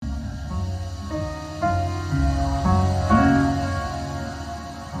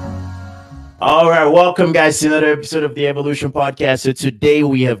All right, welcome guys to another episode of the Evolution Podcast. So today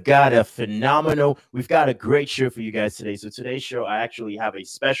we've got a great show for you guys today. So today's show, I actually have a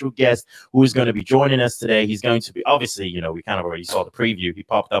special guest who is going to be joining us today. He's going to be, obviously, we kind of already saw the preview. He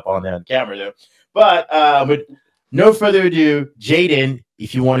popped up on there on camera there. But with no further ado, Jayden,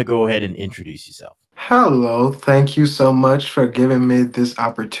 if you want to go ahead and introduce yourself. Hello, thank you so much for giving me this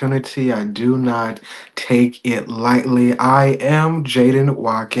opportunity. I do not take it lightly. I am Jayden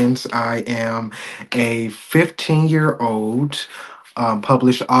Watkins. I am a 15-year-old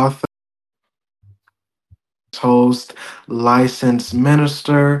published author, host, licensed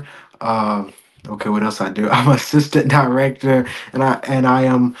minister. Um, okay, what else I do? I'm assistant director, and I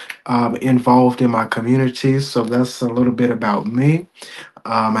am involved in my community. So that's a little bit about me.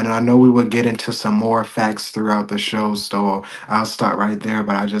 And I know we will get into some more facts throughout the show, so I'll start right there.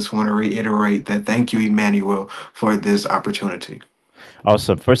 But I just want to reiterate that thank you, Emmanuel, for this opportunity.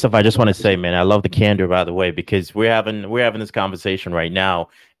 Awesome. First off, I just want to say, man, I love the candor, by the way, because we're having this conversation right now,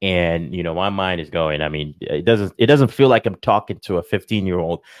 and my mind is going. I mean, it doesn't feel like I'm talking to a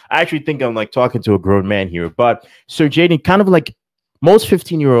 15-year-old. I actually think I'm like talking to a grown man here. But so, Jaden, kind of like most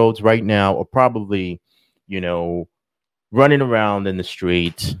 15-year-olds right now are probably, you know, running around in the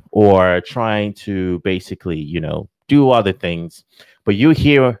street or trying to basically, do other things. But you're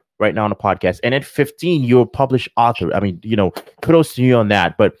here right now on the podcast. And at 15, you're a published author. I mean, kudos to you on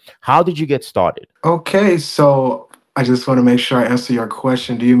that. But how did you get started? Okay, so I just want to make sure I answer your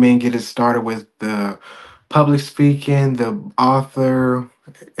question. Do you mean get it started with the public speaking, the author,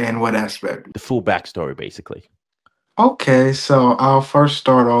 and what aspect? The full backstory, basically. Okay, so I'll first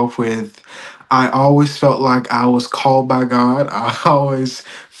start off with I always felt like I was called by God. I always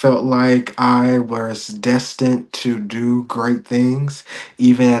felt like I was destined to do great things,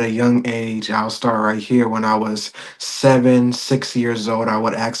 even at a young age. I'll start right here. When I was 6 years old, I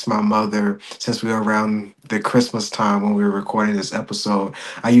would ask my mother, since we were around the Christmas time when we were recording this episode,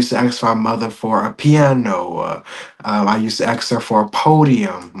 I used to ask my mother for a piano. I used to ask her for a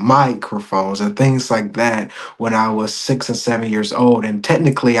podium, microphones, and things like that when I was 6 and 7 years old. And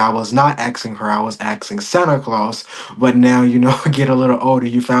technically, I was not asking her, I was asking Santa Claus. But now, get a little older,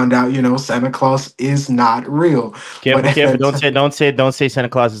 you found out, Santa Claus is not real. But Careful, at careful. that Don't time, say, don't say, don't say Santa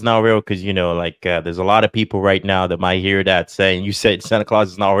Claus is not real because there's a lot of people right now that might hear that saying you said Santa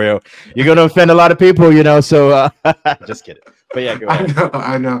Claus is not real. You're gonna offend a lot of people, So just kidding. But yeah, go I ahead. know,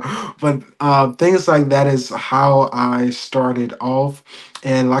 I know. But things like that is how I started off.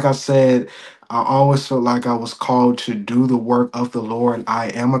 And like I said, I always felt like I was called to do the work of the Lord. I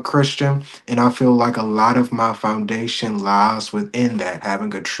am a Christian, and I feel like a lot of my foundation lies within that,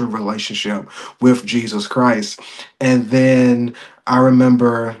 having a true relationship with Jesus Christ. And then I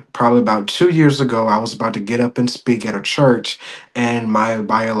remember probably about 2 years ago, I was about to get up and speak at a church, and my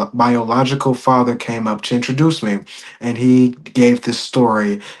biological father came up to introduce me, and he gave this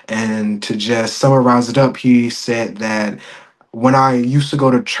story. And to just summarize it up, he said that when I used to go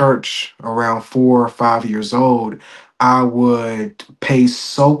to church around 4 or 5 years old, I would pay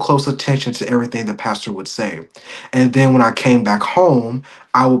so close attention to everything the pastor would say. And then when I came back home,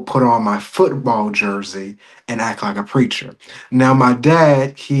 I would put on my football jersey and act like a preacher. Now, my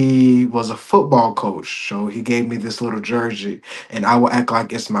dad, he was a football coach, so he gave me this little jersey, and I will act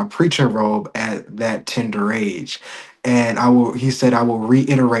like it's my preaching robe at that tender age. And he said, I will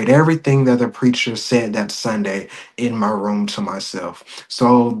reiterate everything that the preacher said that Sunday in my room to myself.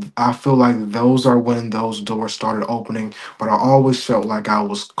 So I feel like those are when those doors started opening. But I always felt like I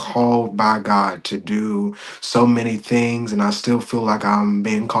was called by God to do so many things. And I still feel like I'm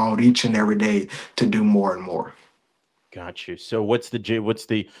being called each and every day to do more and more. Got you. So what's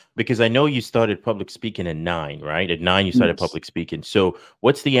the because I know you started public speaking at 9, right? At 9 you started Yes. public speaking. So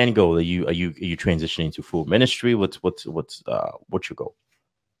what's the end goal? Are you transitioning to full ministry? What's your goal?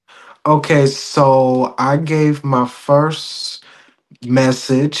 Okay, so I gave my first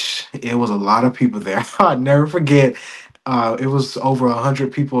message. It was a lot of people there. I'll never forget. It was over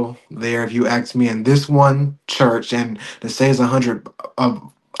 100 people there, if you ask me, in this one church. And to say it's 100,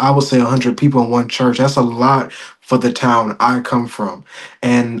 I would say 100 people in one church. That's a lot for the town I come from.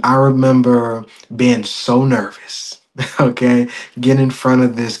 And I remember being so nervous. Okay, get in front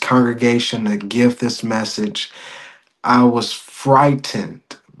of this congregation to give this message. I was frightened,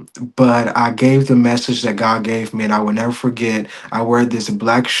 but I gave the message that God gave me, and I will never forget. I wear this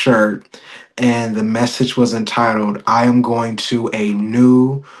black shirt, and the message was entitled, I am going to a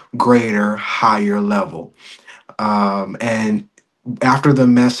new, greater, higher level. And After the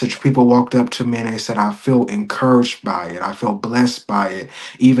message, people walked up to me and they said, I feel encouraged by it. I feel blessed by it.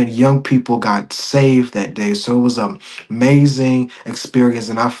 Even young people got saved that day. So it was an amazing experience.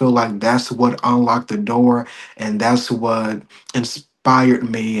 And I feel like that's what unlocked the door. And that's what inspired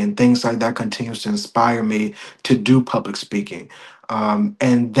me. And things like that continues to inspire me to do public speaking.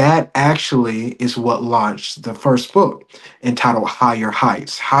 And that actually is what launched the first book entitled Higher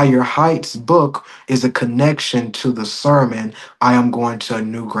Heights. Higher Heights book is a connection to the sermon I am going to a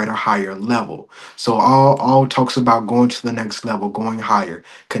new, greater, higher level. So all talks about going to the next level, going higher,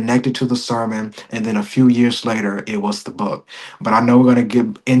 connected to the sermon, and then a few years later, it was the book. But I know we're going to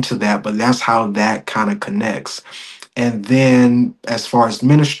get into that, but that's how that kind of connects. And then, as far as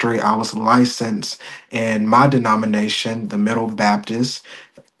ministry, I was licensed in my denomination, the Middle Baptist,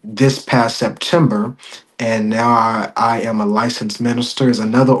 this past September, and now I am a licensed minister. Is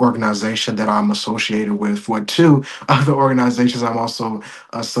another organization that I'm associated with. For two other organizations I'm also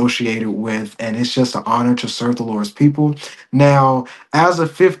associated with, and it's just an honor to serve the Lord's people. Now, as a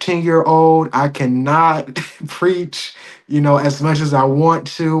 15-year-old, I cannot preach, as much as I want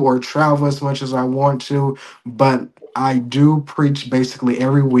to, or travel as much as I want to, but I do preach basically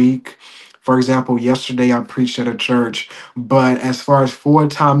every week. For example, yesterday I preached at a church, but as far as full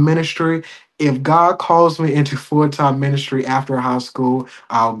time ministry, if God calls me into full time ministry after high school,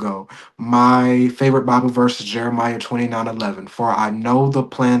 I'll go. My favorite Bible verse is Jeremiah 29:11. For I know the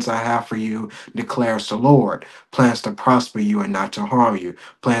plans I have for you, declares the Lord. Plans to prosper you and not to harm you.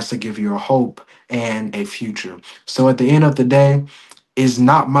 Plans to give you a hope and a future. So at the end of the day, it's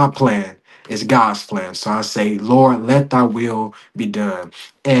not my plan. It's God's plan. So I say, Lord, let thy will be done.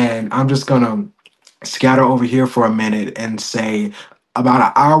 And I'm just going to scatter over here for a minute and say, about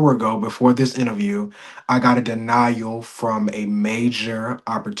an hour ago, before this interview, I got a denial from a major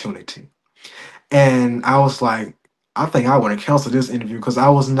opportunity. And I was like, I think I want to cancel this interview because I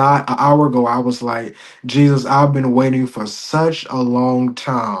was not, an hour ago, I was like, Jesus, I've been waiting for such a long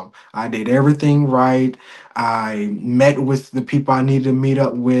time. I did everything right. I met with the people I needed to meet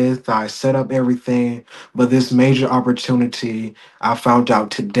up with. I set up everything. But this major opportunity, I found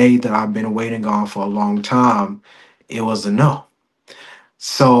out today that I've been waiting on for a long time. It was a no.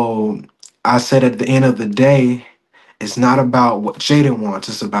 So I said at the end of the day, it's not about what Jayden wants,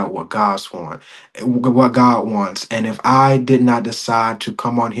 it's about what God wants. And if I did not decide to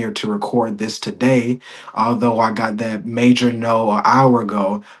come on here to record this today, although I got that major no an hour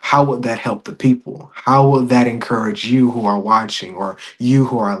ago, how would that help the people? How would that encourage you who are watching or you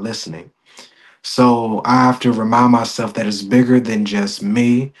who are listening? So I have to remind myself that it's bigger than just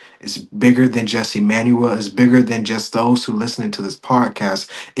me. It's bigger than just Emmanuel. It's bigger than just those who listening to this podcast.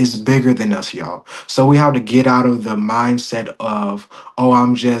 It's bigger than us, y'all. So we have to get out of the mindset of, oh,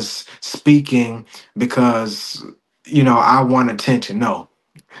 I'm just speaking because, I want attention. No,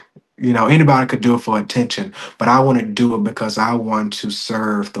 anybody could do it for attention, but I want to do it because I want to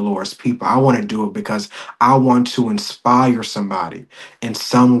serve the Lord's people. I want to do it because I want to inspire somebody in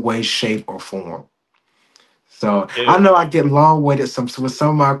some way, shape, or form. So I Dude. know I get long-winded with some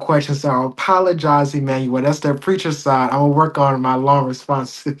of my questions, so I apologize, Emmanuel. That's the preacher side. I'm gonna work on my long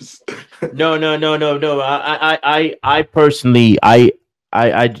responses. No, no, no, no, no. I personally, I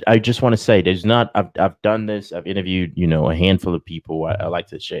just want to say, there's not. I've done this. I've interviewed, a handful of people. I like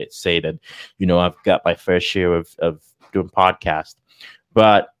to say that, I've got my fair share of doing podcasts.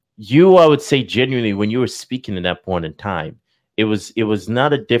 But you, I would say, genuinely, when you were speaking at that point in time, it was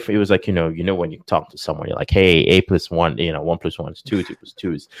not a different. It was like, when you talk to someone, you're like, hey, A plus one, 1 plus 1 is 2, 2 plus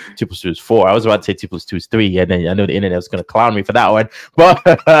 2 is 4. I was about to say 2 plus 2 is 3, and then I know the internet was going to clown me for that one,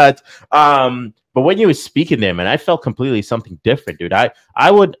 but when you were speaking there, man, I felt completely something different, dude. I'm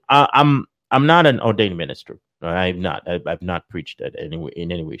not an ordained minister. I'm not. I've not preached it in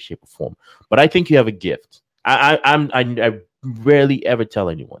any way, shape, or form. But I think you have a gift. I rarely ever tell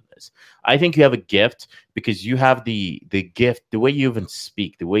anyone this. I think you have a gift because you have the gift, the way you even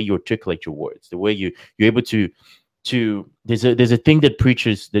speak, the way you articulate your words, the way you're able to there's a thing that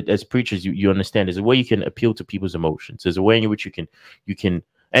preachers, that as preachers you understand. There's a way you can appeal to people's emotions. There's a way in which you can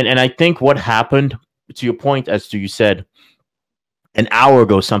and I think what happened, to your point, as to you said an hour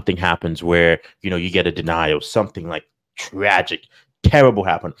ago, something happens where you get a denial, something like tragic, terrible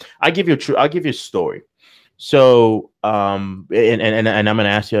happened. I'll give you a story. So, and I'm gonna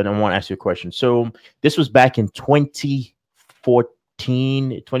ask you, and I want to ask you a question. So, this was back in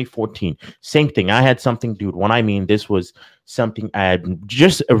 2014. Same thing. I had something, dude. When I mean, this was something I had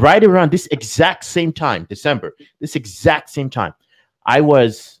just right around this exact same time, December. This exact same time, I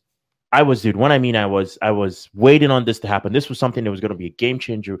was, dude. When I mean, I was waiting on this to happen. This was something that was going to be a game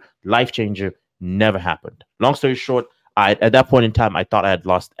changer, life changer. Never happened. Long story short, I at that point in time, I thought I had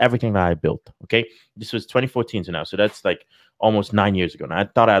lost everything that I built. Okay, this was 2014 to now, so that's like almost 9 years ago. And I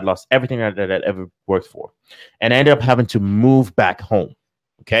thought I had lost everything that I'd ever worked for, and I ended up having to move back home.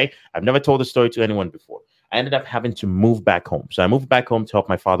 Okay, I've never told the story to anyone before. I ended up having to move back home. So I moved back home to help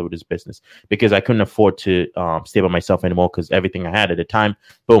my father with his business because I couldn't afford to stay by myself anymore because everything I had at the time,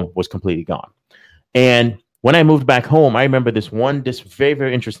 boom, was completely gone. And when I moved back home, I remember this very,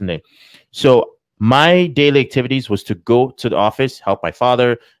 very interesting day. So my daily activities was to go to the office, help my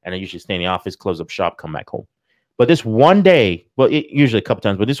father, and I usually stay in the office, close up shop, come back home. But this one day, usually a couple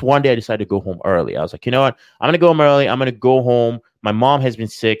times, but this one day I decided to go home early. I was like, you know what? I'm going to go home early. I'm going to go home. My mom has been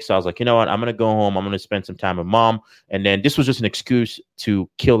sick. So I was like, you know what? I'm going to go home. I'm going to spend some time with mom. And then this was just an excuse to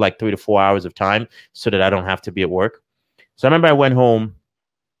kill like 3 to 4 hours of time so that I don't have to be at work. So I remember I went home,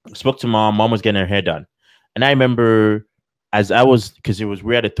 spoke to mom. Mom was getting her hair done. And I remember as I was, because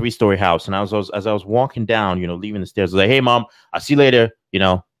we had a 3-story house. And as I was walking down, leaving the stairs, I was like, hey, mom, I'll see you later.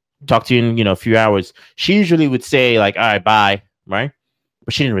 Talk to you in a few hours. She usually would say like, all right, bye, right?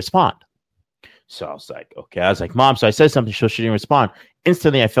 But she didn't respond. So I was like, okay. I was like, mom. So I said something, so she didn't respond.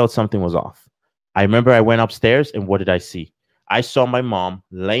 Instantly I felt something was off. I remember I went upstairs, and what did I see? I saw my mom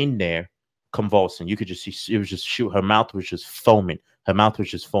laying there convulsing. You could just see, it was just shoot, her mouth was just foaming.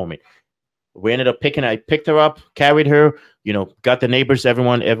 We ended up I picked her up, carried her, got the neighbors,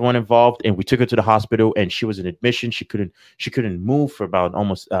 everyone involved, and we took her to the hospital. And she was in admission. She couldn't move for about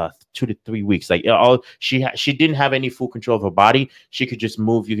almost 2 to 3 weeks. Like she didn't have any full control of her body. She could just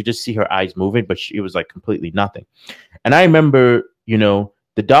move. You could just see her eyes moving, but it was like completely nothing. And I remember,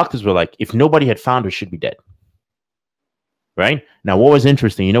 the doctors were like, if nobody had found her, she'd be dead. Right now, what was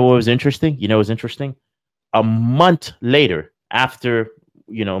interesting? A month later, after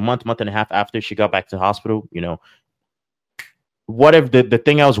a month and a half after she got back to the hospital, whatever the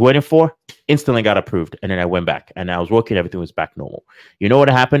thing I was waiting for instantly got approved. And then I went back and I was working. Everything was back normal. You know what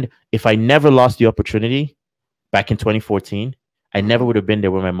happened? If I never lost the opportunity back in 2014, I never would have been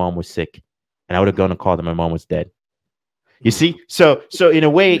there when my mom was sick. And I would have gone and called that my mom was dead. You see? So in a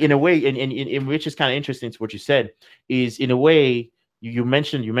way, and which is kind of interesting to what you said, is in a way, you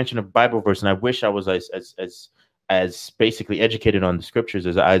mentioned a Bible verse, and I wish I was as basically educated on the scriptures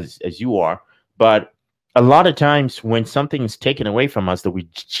as you are. But a lot of times when something is taken away from us that we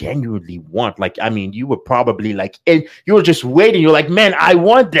genuinely want, like, I mean, you were probably like, and you were just waiting. You're like, man, I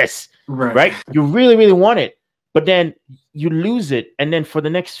want this, right? You really, really want it. But then you lose it. And then for the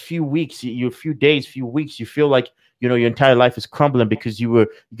next few weeks, few days, few weeks, you feel like, your entire life is crumbling because you were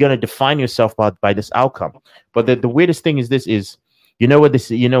going to define yourself by this outcome. But the weirdest thing is this is, what this,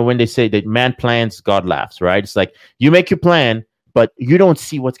 when they say that man plans, God laughs, right? It's like you make your plan, but you don't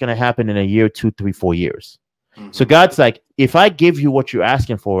see what's going to happen in a year, 2, 3, 4 years. Mm-hmm. So God's like, if I give you what you're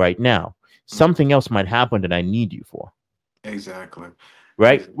asking for right now, something else might happen that I need you for. Exactly.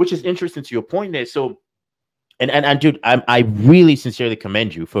 Right. Exactly. Which is interesting to your point there. So, and dude, I really sincerely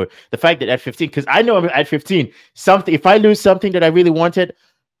commend you for the fact that at 15, because I know at 15, if I lose something that I really wanted,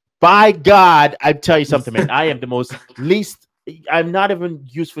 by God, I tell you something, man, I am the most least. I'm not even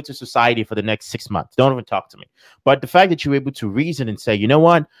useful to society for the next 6 months. Don't even talk to me. But the fact that you're able to reason and say, you know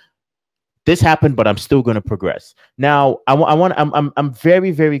what, this happened, but I'm still going to progress. Now, I'm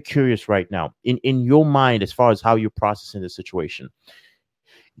very, very curious right now in your mind as far as how you're processing the situation.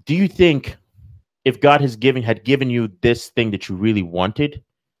 Do you think if God had given you this thing that you really wanted,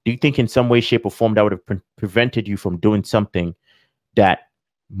 do you think in some way, shape, or form that would have prevented you from doing something that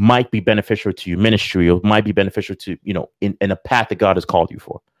might be beneficial to your ministry or might be beneficial to, in a path that God has called you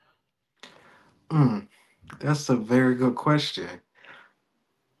for? That's a very good question.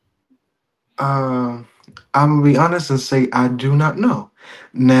 I'm gonna be honest and say I do not know.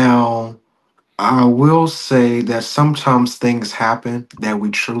 Now, I will say that sometimes things happen that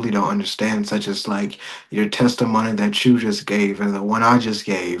we truly don't understand, such as like your testimony that you just gave and the one I just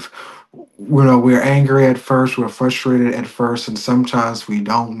gave. We're angry at first, we're frustrated at first, and sometimes we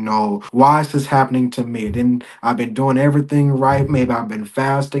don't know why is this happening to me. Then I've been doing everything right. Maybe I've been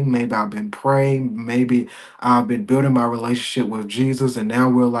fasting, maybe I've been praying, maybe I've been building my relationship with Jesus, and now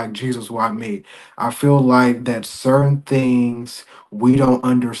we're like, Jesus, why me? I feel like that certain things we don't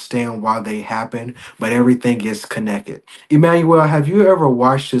understand why they happen, but everything is connected. Emmanuel, have you ever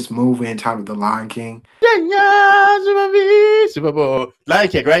watched this movie entitled The Lion King? Super Bowl. Lion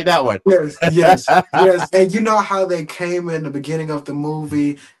King, right? That one. Yes, yes, yes. And you know how they came in the beginning of the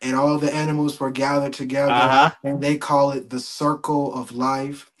movie and all the animals were gathered together Uh-huh. and they call it the circle of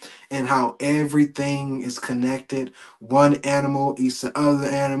life. and how everything is connected. One animal eats the other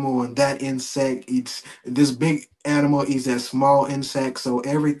animal, and that insect eats this big animal eats that small insect. So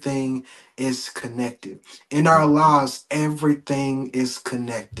everything is connected. In our lives, everything is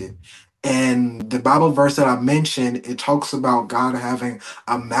connected. And the Bible verse that I mentioned, it talks about God having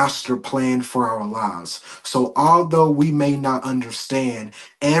a master plan for our lives. So although we may not understand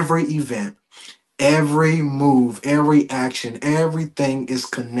every event, every move, every action, everything is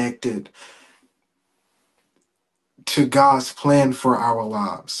connected to God's plan for our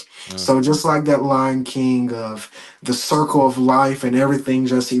lives. Mm. So just like that Lion King of the circle of life and everything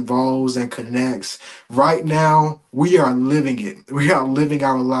just evolves and connects. Right now, we are living it. We are living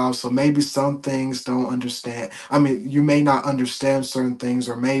our lives. So maybe some things don't understand. I mean, you may not understand certain things,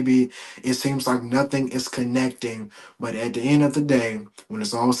 or maybe it seems like nothing is connecting. But at the end of the day, when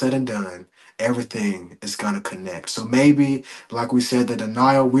it's all said and done, everything is gonna connect. So maybe, like we said, the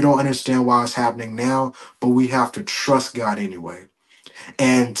denial, we don't understand why it's happening now, but we have to trust God anyway.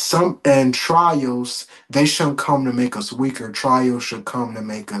 And trials, they shouldn't come to make us weaker. Trials should come to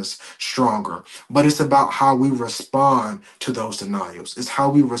make us stronger. But it's about how we respond to those denials. It's how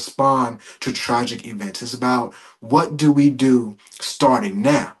we respond to tragic events. It's about what do we do starting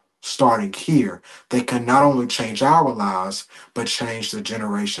now, starting here, that can not only change our lives, but change the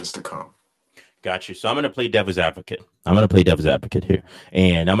generations to come. Got you. So I'm gonna play devil's advocate. I'm gonna play devil's advocate here,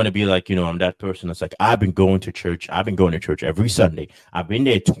 and I'm gonna be like, I'm that person that's like, I've been going to church. I've been going to church every Sunday. I've been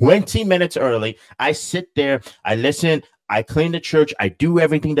there 20 minutes early. I sit there. I listen. I clean the church. I do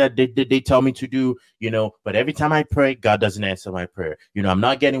everything that they tell me to do. But every time I pray, God doesn't answer my prayer. I'm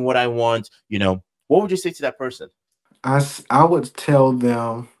not getting what I want. What would you say to that person? I would tell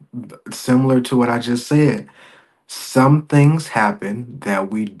them similar to what I just said. Some things happen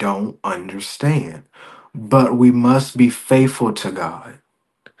that we don't understand, but we must be faithful to God.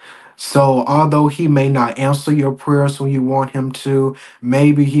 So, although He may not answer your prayers when you want Him to,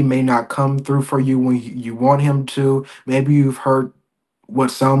 maybe He may not come through for you when you want Him to, maybe you've heard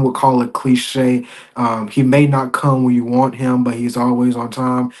what some would call a cliche. He may not come when you want him, but he's always on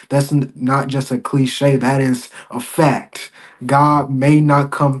time. That's not just a cliche, that is a fact. God may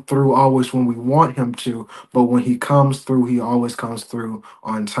not come through always when we want him to, but when he comes through, he always comes through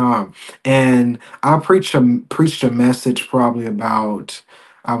on time. And I preached a message probably about,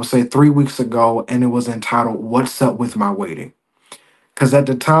 I would say 3 weeks ago, and it was entitled, What's Up With My Waiting? Because at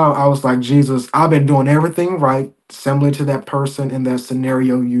the time, I was like, Jesus, I've been doing everything right, similar to that person in that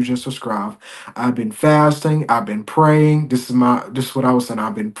scenario you just described. I've been fasting, I've been praying. This is what I was saying.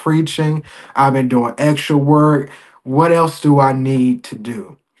 I've been preaching, I've been doing extra work. What else do I need to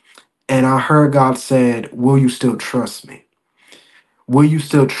do? And I heard God said, will you still trust me? Will you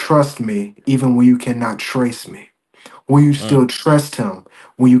still trust me even when you cannot trace me? Will you Mm. still trust him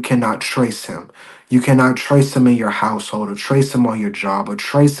when you cannot trace him? You cannot trace him in your household or trace him on your job or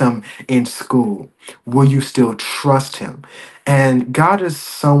trace him in school. Will you still trust him? And God is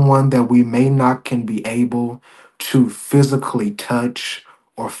someone that we may not can be able to physically touch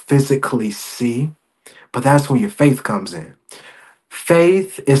or physically see, but that's when your faith comes in.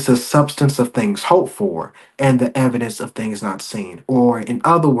 Faith is the substance of things hoped for and the evidence of things not seen. Or, in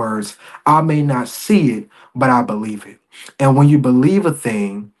other words, I may not see it, but I believe it. And when you believe a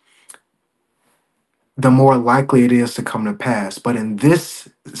thing, the more likely it is to come to pass. But in this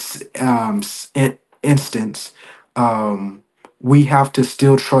instance, um, we have to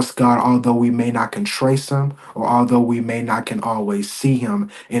still trust God, although we may not can trace Him, or although we may not can always see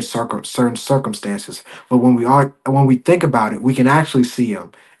Him in certain circumstances. But when we think about it, we can actually see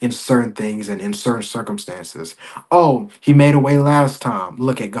Him in certain things and in certain circumstances. Oh, He made a way last time.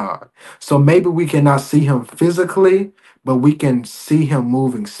 Look at God. So maybe we cannot see Him physically, but we can see Him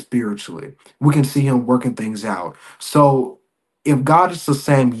moving spiritually. We can see him working things out. So if God is the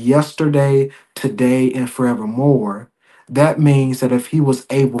same yesterday, today, and forevermore, that means that if he was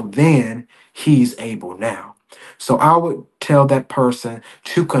able then, he's able now. So I would tell that person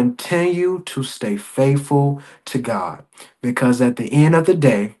to continue to stay faithful to God, because at the end of the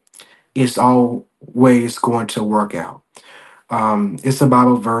day, it's always going to work out. It's a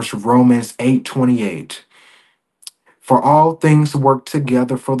Bible verse, Romans 8:28. For all things work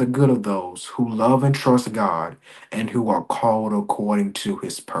together for the good of those who love and trust God and who are called according to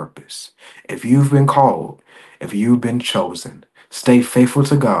his purpose. If you've been called, if you've been chosen, stay faithful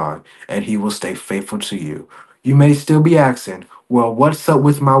to God and he will stay faithful to you. You may still be asking, well, what's up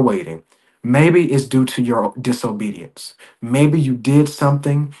with my waiting? Maybe it's due to your disobedience. Maybe you did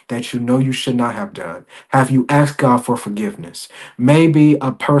something that you know you should not have done. Have you asked God for forgiveness? Maybe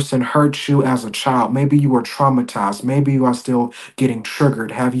a person hurt you as a child. Maybe you were traumatized. Maybe you are still getting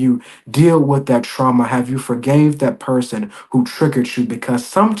triggered. Have you dealt with that trauma? Have you forgave that person who triggered you? Because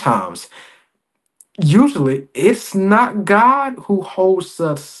sometimes, usually, it's not God who holds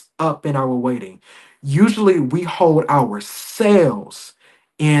us up in our waiting. Usually, we hold ourselves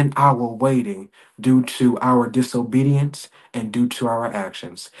in our waiting due to our disobedience and due to our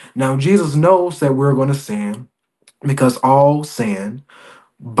actions. Now, Jesus knows that we're going to sin because all sin,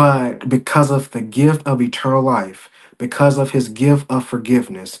 but because of the gift of eternal life, because of his gift of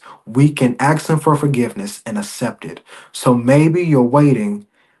forgiveness, we can ask him for forgiveness and accept it. So maybe you're waiting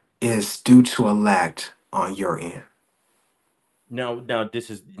is due to a lack on your end. Now this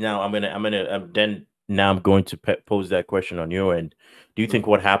is now I'm going to pose that question on your end. Do you think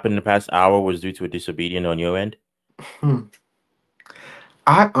what happened in the past hour was due to a disobedience on your end? Hmm.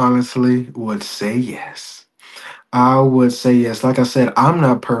 I honestly would say yes. I would say yes. Like I said, I'm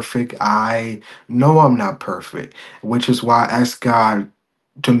not perfect. I know I'm not perfect, which is why I ask God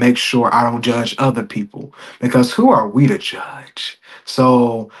to make sure I don't judge other people because who are we to judge?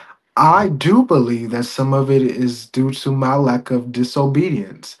 So I do believe that some of it is due to my lack of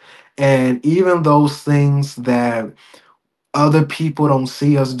disobedience. And even those things that other people don't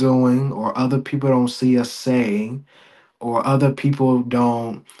see us doing, or other people don't see us saying, or other people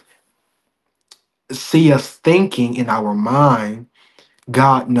don't see us thinking in our mind,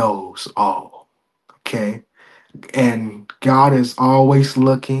 God knows all. Okay. And God is always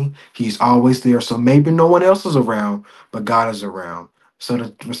looking, He's always there. So maybe no one else is around, but God is around. So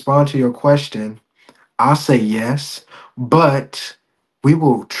to respond to your question, I'll say yes, but we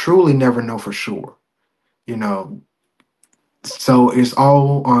will truly never know for sure. You know, so it's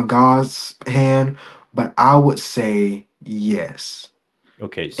all on God's hand, but I would say yes.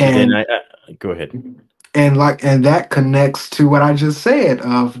 Okay, so then And I go ahead. and that connects to what I just said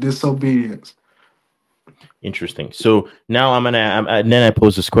of disobedience. Interesting. So now and then I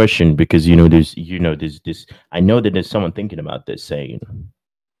pose this question because there's this. I know that there's someone thinking about this, saying,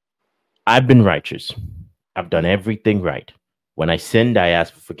 "I've been righteous. I've done everything right. When I sinned, I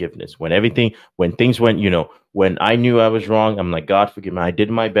asked for forgiveness. When things went, when I knew I was wrong, I'm like, God, forgive me. I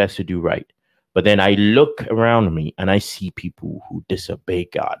did my best to do right. But then I look around me and I see people who disobey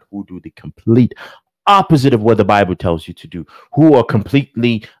God, who do the complete opposite of what the Bible tells you to do, who are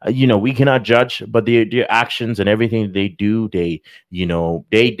completely, we cannot judge, but their actions and everything they do, they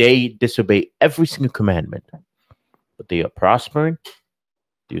disobey every single commandment, but they are prospering,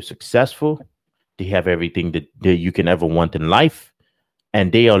 they're successful, they have everything that you can ever want in life,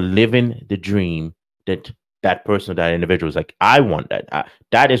 and they are living the dream that that person, that individual is like, I want that.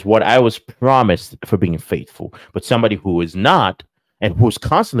 That is what I was promised for being faithful. But somebody who is not and who's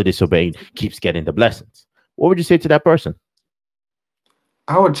constantly disobeying keeps getting the blessings. What would you say to that person?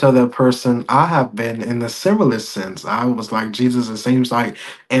 I would tell that person I have been in the similar sense. I was like, Jesus, it seems like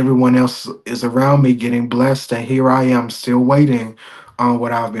everyone else is around me getting blessed, and here I am still waiting on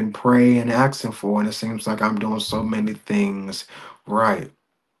what I've been praying and asking for. And it seems like I'm doing so many things right.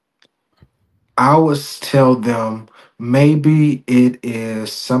 I would tell them maybe it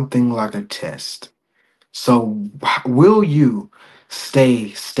is something like a test. So, will you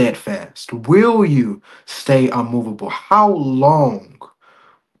stay steadfast? Will you stay unmovable? How long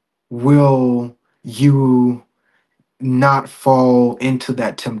will you not fall into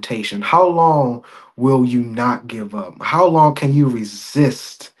that temptation? How long will you not give up? How long can you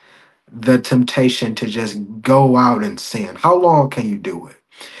resist the temptation to just go out and sin? How long can you do it?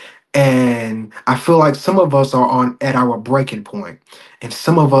 And I feel like some of us are on at our breaking point, and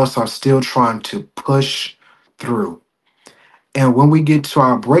some of us are still trying to push through. And when we get to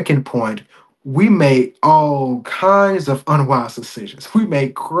our breaking point, we make all kinds of unwise decisions. We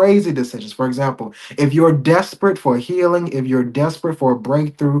make crazy decisions. For example, if you're desperate for healing, if you're desperate for a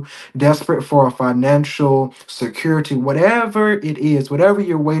breakthrough, desperate for a financial security, whatever it is, whatever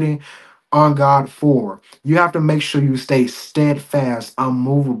you're waiting on God for, you have to make sure you stay steadfast,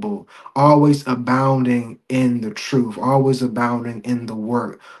 unmovable, always abounding in the truth, always abounding in the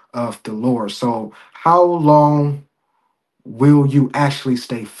work of the Lord. So, how long will you actually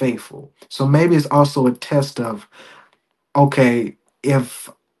stay faithful? So maybe it's also a test of, okay, if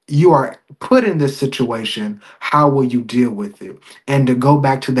you are put in this situation, how will you deal with it? And to go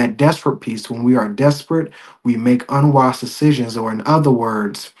back to that desperate piece, when we are desperate, we make unwise decisions, or in other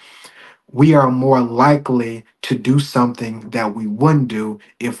words, we are more likely to do something that we wouldn't do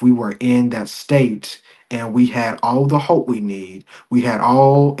if we were in that state and we had all the hope we need. We had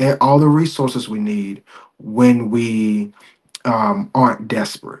all the resources we need when we aren't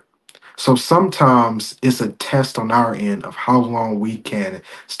desperate. So sometimes it's a test on our end of how long we can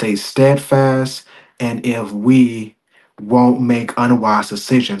stay steadfast and if we won't make unwise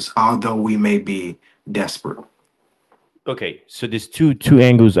decisions, although we may be desperate. Okay, so there's two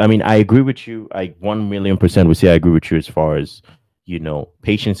angles. I mean, I agree with you. I 1,000,000% would say I agree with you as far as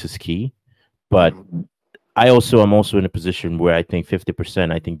patience is key. But Mhm. I'm also in a position where I think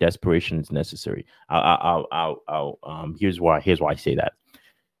 50%. I think desperation is necessary. Here's why I say that.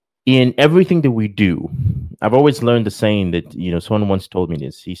 In everything that we do, I've always learned the saying that someone once told me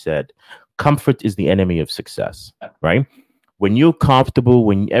this. He said, "Comfort is the enemy of success." Right? When you're comfortable,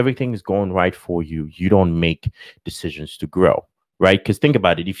 when everything is going right for you, you don't make decisions to grow, right? Because think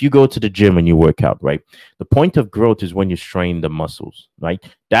about it. If you go to the gym and you work out, right, the point of growth is when you strain the muscles, right?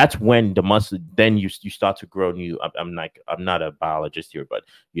 That's when the muscle, then you start to grow new. I'm not a biologist here, but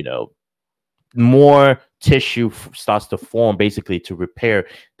you know, more tissue starts to form basically to repair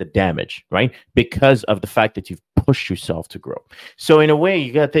the damage, right? Because of the fact that you've pushed yourself to grow. So in a way,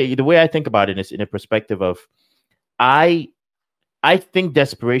 the way I think about it is in a perspective of I I think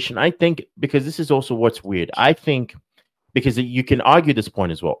desperation. I think because this is also what's weird. I think because you can argue this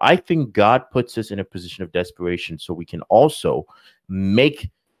point as well. I think God puts us in a position of desperation so we can also make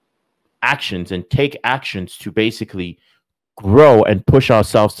actions and take actions to basically grow and push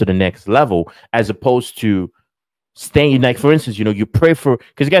ourselves to the next level, as opposed to staying. Like for instance, you pray for,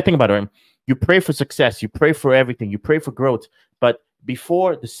 because you got to think about it. Right? You pray for success, you pray for everything, you pray for growth, but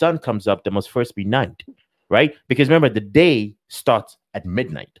before the sun comes up, there must first be night, right? Because remember, the day starts at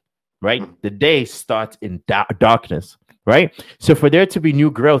midnight, right? The day starts in darkness, right? So for there to be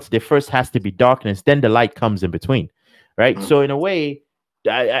new growth, there first has to be darkness, then the light comes in between, right? So in a way,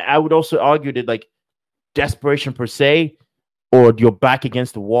 I would also argue that like desperation per se, or you're back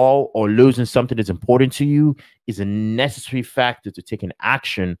against the wall, or losing something that's important to you, is a necessary factor to take an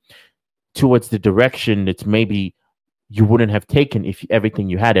action towards the direction that maybe you wouldn't have taken if everything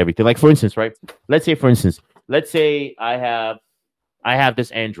you had everything. Like for instance, right? Let's say I have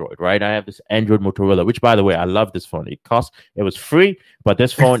this Android, right? I have this Android Motorola, which by the way, I love this phone. It was free, but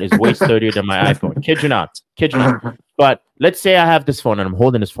this phone is way sturdier than my iPhone. Kid you not, kid you not. But let's say I have this phone and I'm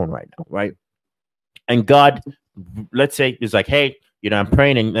holding this phone right now, right? And God, let's say, is like, hey, I'm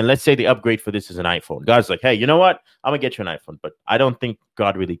praying, and let's say the upgrade for this is an iPhone. God's like, hey, you know what? I'm gonna get you an iPhone, but I don't think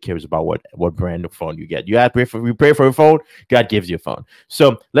God really cares about what brand of phone you get. You pray for a phone, God gives you a phone.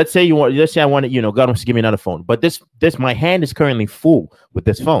 So let's say I want it, God wants to give me another phone, but this my hand is currently full with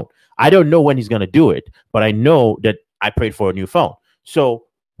this phone. I don't know when He's gonna do it, but I know that I prayed for a new phone. So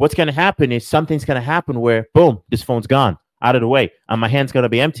what's gonna happen is something's gonna happen where boom, this phone's gone out of the way, and my hand's gonna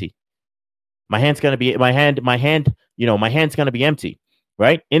be empty. My hand's gonna be empty,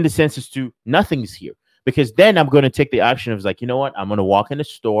 right? In the sense as to nothing's here. Because then I'm gonna take the action of like, you know what? I'm gonna walk in the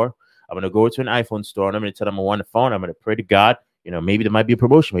store, I'm gonna go to an iPhone store, and I'm gonna tell them I want a phone, I'm gonna pray to God, maybe there might be a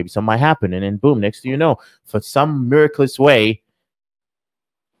promotion, maybe something might happen, and then boom, next thing you know, for some miraculous way,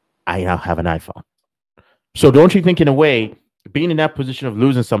 I now have an iPhone. So don't you think in a way, being in that position of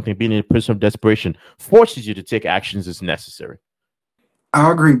losing something, being in a position of desperation, forces you to take actions as necessary? I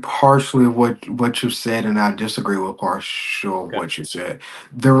agree partially with what you said, and I disagree with partial of Okay. what you said.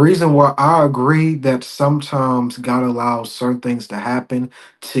 The reason why I agree that sometimes God allows certain things to happen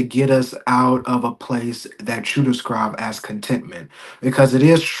to get us out of a place that you describe as contentment, because it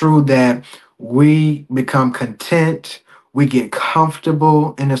is true that we become content, we get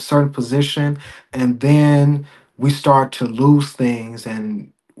comfortable in a certain position, and then we start to lose things,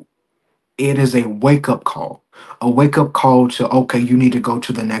 and it is a wake up call. A wake up call to, okay, you need to go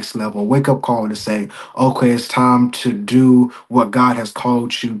to the next level. A wake up call to say, okay, it's time to do what God has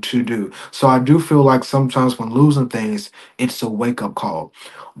called you to do. So I do feel like sometimes when losing things, it's a wake up call.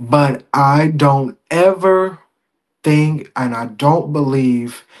 But I don't ever think and I don't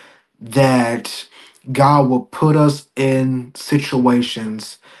believe that God will put us in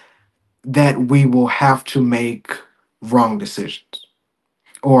situations that we will have to make wrong decisions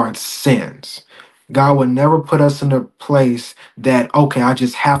or sins. God would never put us in a place that, okay, I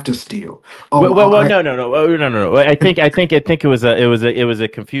just have to steal. Well, Oh, well, well, I, no, no, no, no, no, no. I think it was a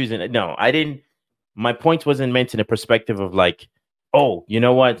confusion. No, I didn't. My point wasn't meant in a perspective of like, oh, you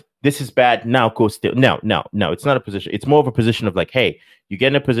know what, this is bad. Now go steal. No, no, no. It's not a position. It's more of a position of like, hey, you get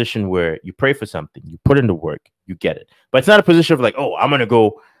in a position where you pray for something, you put in the work, you get it. But it's not a position of like, oh, I'm gonna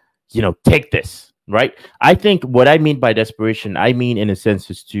go, take this. Right. I think what I mean by desperation, I mean in a sense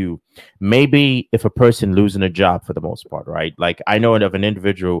is to maybe if a person losing a job for the most part, right? Like I know of an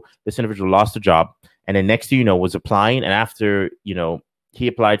individual, this individual lost a job and then next thing you know was applying, and after he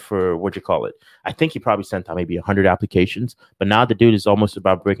applied for what you call it. I think he probably sent out maybe 100 applications, but now the dude is almost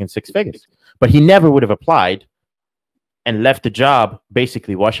about breaking 6 figures. But he never would have applied and left the job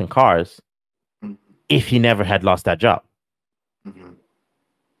basically washing cars if he never had lost that job. Mhm.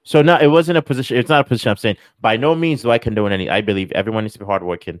 So no, it wasn't a position. It's not a position. I'm saying by no means do I condone any. I believe everyone needs to be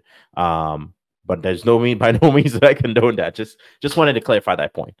hardworking. But there's no mean by no means that I condone that. Just wanted to clarify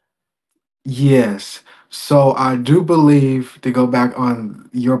that point. Yes. So I do believe, to go back on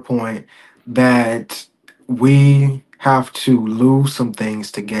your point, that we have to lose some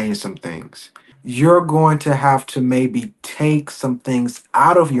things to gain some things. You're going to have to maybe take some things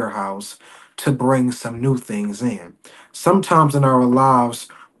out of your house to bring some new things in. Sometimes in our lives,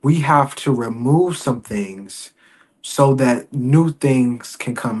 we have to remove some things so that new things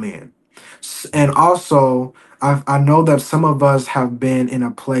can come in. And also, I know that some of us have been in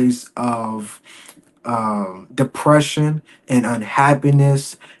a place of depression and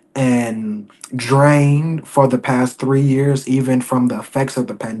unhappiness and drained for the past 3 years, even from the effects of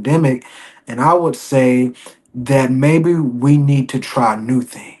the pandemic. And I would say that maybe we need to try new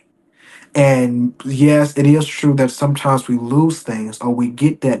things. And yes, it is true that sometimes we lose things or we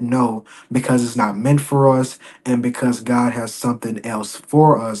get that no because it's not meant for us and because God has something else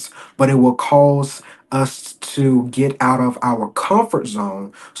for us. But it will cause us to get out of our comfort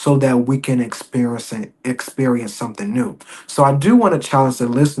zone so that we can experience something new. So I do want to challenge the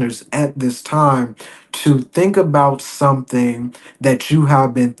listeners at this time to think about something that you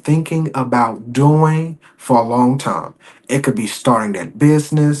have been thinking about doing for a long time. It could be starting that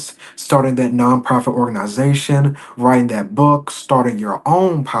business, starting that nonprofit organization, writing that book, starting your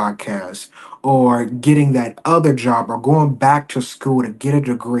own podcast, or getting that other job, or going back to school to get a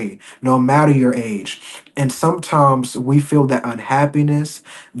degree, no matter your age. And sometimes we feel that unhappiness,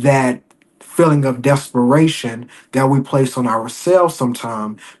 that feeling of desperation that we place on ourselves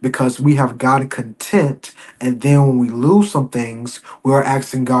sometimes because we have gotten content, and then when we lose some things we're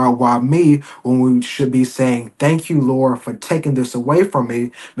asking God, why me, when we should be saying thank you, Lord, for taking this away from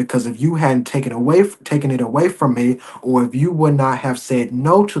me, because if you hadn't taken it away from me, or if you would not have said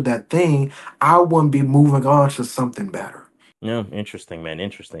no to that thing, I wouldn't be moving on to something better. Yeah, interesting, man.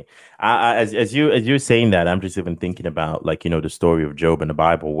 Interesting. As you're saying that, I'm just even thinking about like the story of Job in the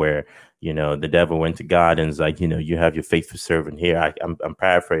Bible, where the devil went to God and is like, you have your faithful servant here. I'm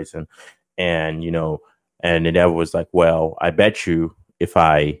paraphrasing, and and the devil was like, well, I bet you if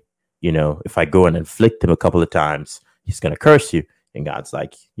I go and inflict him a couple of times, he's gonna curse you. And God's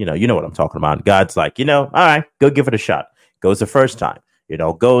like, you know what I'm talking about. God's like, all right, go give it a shot. Goes the first time,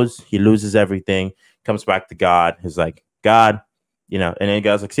 goes, he loses everything, comes back to God. He's like, God, and then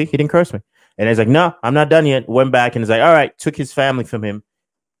God's like, see, he didn't curse me. And he's like, no, I'm not done yet. Went back and he's like, all right, took his family from him,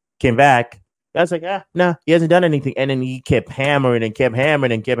 came back. God's like, no, he hasn't done anything. And then he kept hammering and kept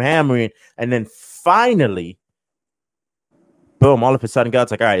hammering and kept hammering. And then finally, boom, all of a sudden, God's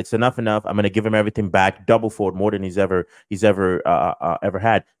like, all right, it's enough. I'm going to give him everything back, double fold, more than he's ever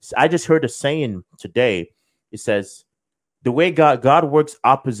had. So I just heard a saying today. It says, the way God works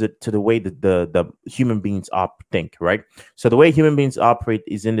opposite to the way that the human beings think, right? So the way human beings operate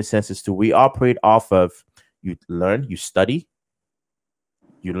is in the sense as to we operate off of you learn, you study,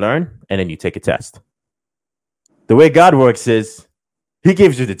 you learn, and then you take a test. The way God works is he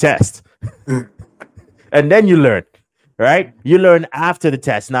gives you the test and then you learn, right? You learn after the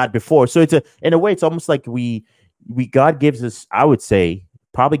test, not before. So in a way, it's almost like we God gives us, I would say,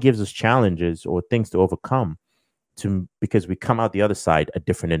 probably gives us challenges or things to overcome because we come out the other side a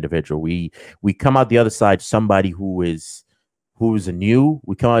different individual. We come out the other side somebody who's a new.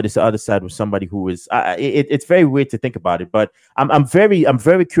 We come out this other side with somebody who is. It's very weird to think about it, but I'm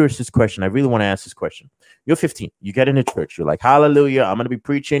very curious. This question, I really want to ask this question. You're 15. You get into church. You're like, hallelujah, I'm going to be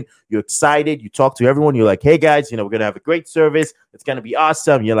preaching. You're excited. You talk to everyone. You're like, hey guys, we're going to have a great service. It's going to be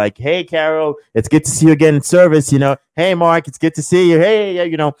awesome. You're like, hey Carol, it's good to see you again in service. Hey Mark, it's good to see you. Hey,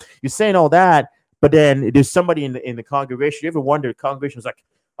 yeah, you're saying all that. But then there's somebody in the congregation. You ever wonder? The congregation was like,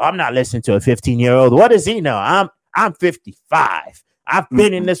 I'm not listening to a 15-year-old. What does he know? I'm 55. I've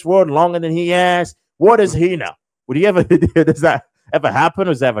been in this world longer than he has. What does he know? Would he ever? Does that ever happen,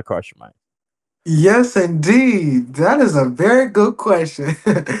 or does that ever cross your mind? Yes, indeed. That is a very good question.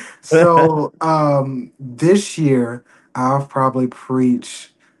 So, this year I've probably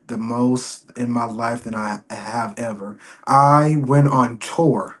preached the most in my life than I have ever. I went on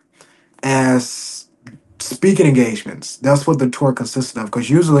tour as speaking engagements. That's what the tour consisted of. Because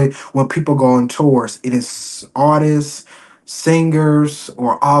usually when people go on tours, it is artists, singers,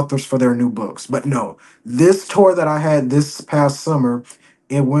 or authors for their new books. But no, this tour that I had this past summer,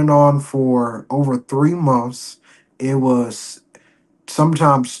 It went on for over 3 months. It was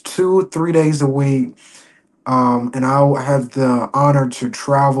sometimes 2, 3 days a week. And I had the honor to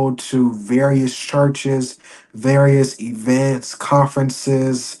travel to various churches, various events,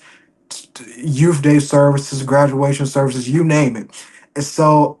 conferences, youth day services, graduation services, you name it. And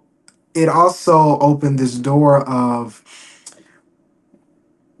so it also opened this door of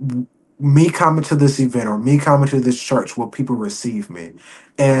me coming to this event or me coming to this church. Will people receive me?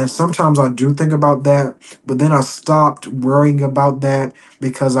 And sometimes I do think about that, but then I stopped worrying about that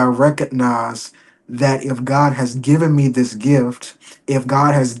because I recognize that if God has given me this gift, if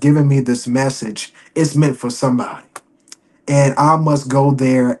God has given me this message, it's meant for somebody. And I must go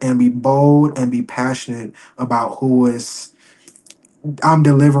there and be bold and be passionate about who is I'm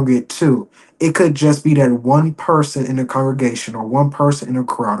delivering it to. It could just be that one person in the congregation or one person in the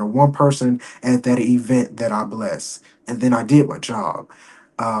crowd or one person at that event that I bless. And then I did my job.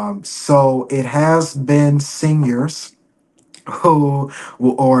 So it has been seniors who,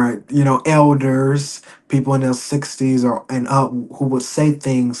 or, elders, people in their 60s or and up who would say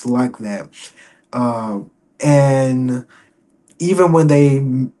things like that. And even when they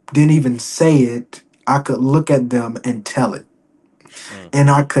didn't even say it, I could look at them and tell it. Mm, And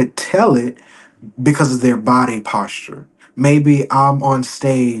I could tell it because of their body posture. Maybe I'm on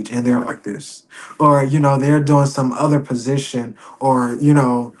stage and they're like this, or they're doing some other position, or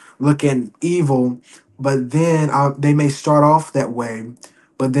looking evil. But then they may start off that way,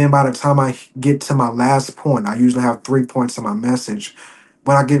 but then by the time I get to my last point, I usually have 3 points in my message.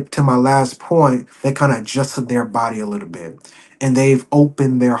 When I get to my last point, they kind of adjusted their body a little bit, and they've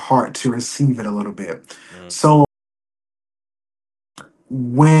opened their heart to receive it a little bit. mm, So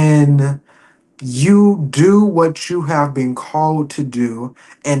when you do what you have been called to do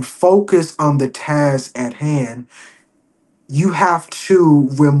and focus on the task at hand, you have to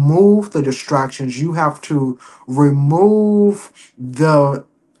remove the distractions. You have to remove the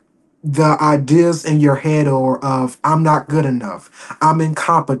ideas in your head or of I'm not good enough, I'm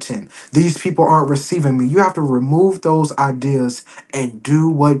incompetent, these people aren't receiving me. You have to remove those ideas and do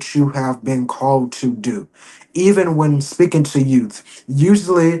what you have been called to do. Even when speaking to youth,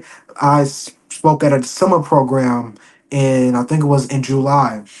 usually spoke at a summer program, and I think it was in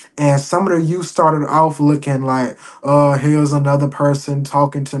July, and some of the youth started off looking like, here's another person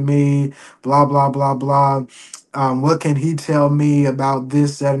talking to me, blah blah blah blah. What can he tell me about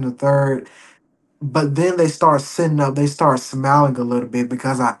this, that, and the third? But then they start sitting up, they start smiling a little bit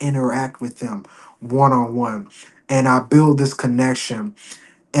because I interact with them one on one and I build this connection.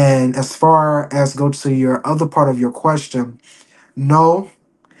 And as far as go to your other part of your question, no,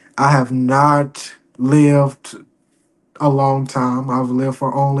 I have not lived a long time. I've lived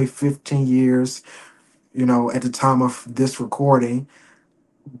for only 15 years, at the time of this recording.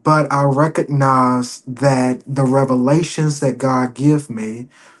 But I recognize that the revelations that God give me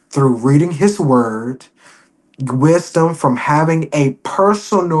through reading his word, wisdom from having a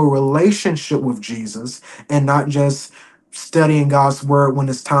personal relationship with Jesus and not just studying God's word when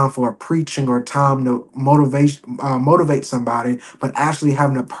it's time for a preaching or time to motivate somebody, but actually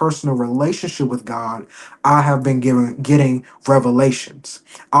having a personal relationship with God. I have been getting revelations.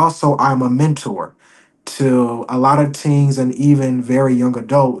 Also, I'm a mentor to a lot of teens and even very young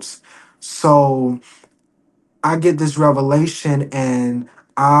adults. So I get this revelation, and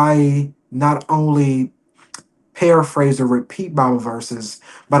I not only paraphrase or repeat Bible verses,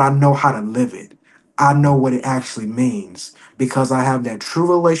 but I know how to live it. I know what it actually means because I have that true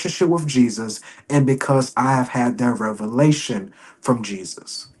relationship with Jesus and because I have had that revelation from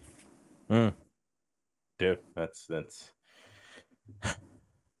Jesus. mm. Dude, that's.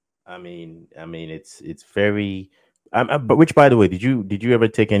 I mean, it's very. But which, by the way, did you ever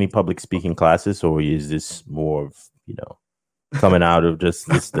take any public speaking classes, or is this more of coming out of just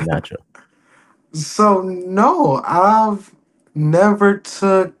this the natural? So no, I've never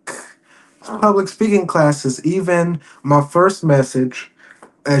took public speaking classes. Even my first message,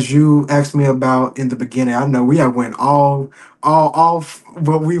 as you asked me about in the beginning, I know we have went all off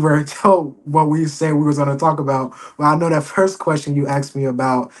what we were told, what we said we was going to talk about. But I know that first question you asked me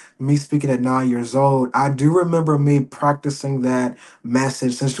about me speaking at 9 years old. I do remember me practicing that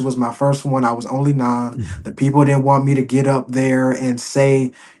message since it was my first one. I was only 9. The people didn't want me to get up there and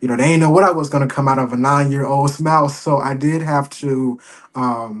say, they didn't know what I was going to come out of a 9 year old's mouth. So I did have to.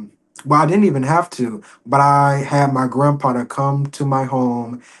 Well, I didn't even have to, but I had my grandpa to come to my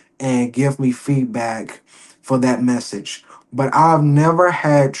home and give me feedback for that message. But I've never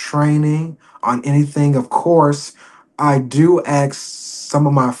had training on anything. Of course, I do ask. some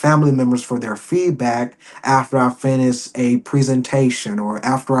of my family members for their feedback after I finish a presentation or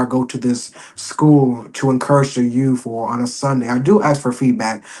after I go to this school to encourage the youth or on a Sunday. I do ask for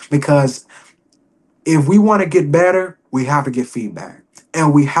feedback because if we want to get better, we have to get feedback.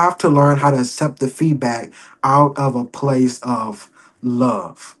 And we have to learn how to accept the feedback out of a place of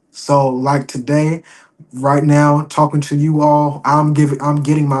love. So like today, right now, talking to you all,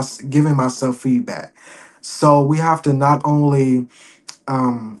 giving myself feedback. So we have to not only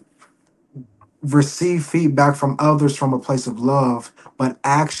um receive feedback from others from a place of love, but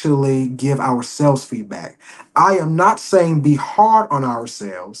actually give ourselves feedback. I am not saying be hard on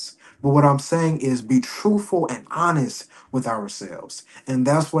ourselves, but what I'm saying is be truthful and honest with ourselves. And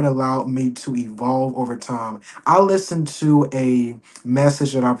that's what allowed me to evolve over time. I listened to a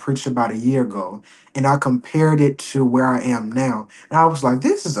message that I preached about a year ago, and I compared it to where I am now. And I was like,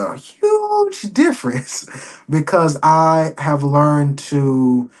 this is a huge difference because I have learned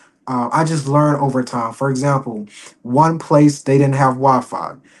to I just learned over time. For example, one place they didn't have Wi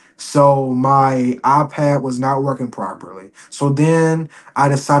Fi. So my iPad was not working properly. So then I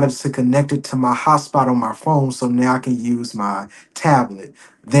decided to connect it to my hotspot on my phone so now I can use my tablet.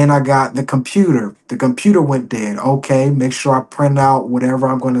 Then I got the computer. The computer went dead. Okay, make sure I print out whatever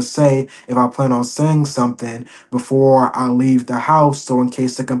I'm going to say if I plan on saying something before I leave the house. So in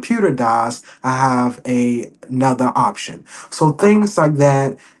case the computer dies, I have another option. So things like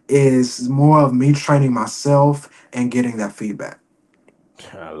that is more of me training myself and getting that feedback.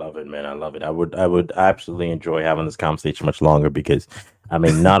 I love it, man. I love it. I would absolutely enjoy having this conversation much longer because, I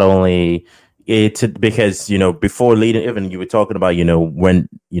mean, not only it's because before leading, even you were talking about when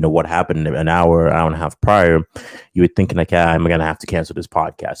what happened an hour and a half prior, you were thinking like, I'm gonna have to cancel this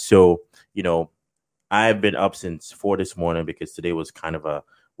podcast. So you know, I've been up since 4 this morning because today was kind of a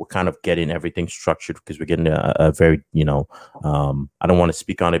we're kind of getting everything structured because we're getting a very I don't want to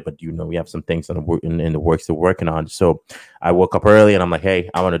speak on it, but we have some things in the works we're working on. So I woke up early and I'm like, hey,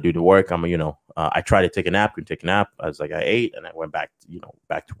 I want to do the work. I tried to take a nap, couldn't take a nap. I was like, I ate and I went back,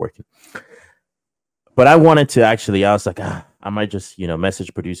 back to working. But I wanted to actually, I was like, I might just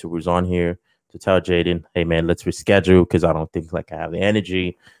message producer who's on here to tell Jayden, hey man, let's reschedule because I don't think like I have the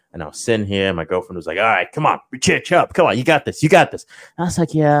energy. And I was sitting here. My girlfriend was like, all right, come on, cheer up. Come on, you got this. You got this. And I was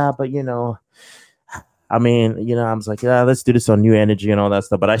like, yeah, but I mean, I was like, yeah, let's do this on new energy and all that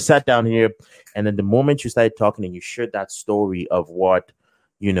stuff. But I sat down here, and then the moment you started talking and you shared that story of what,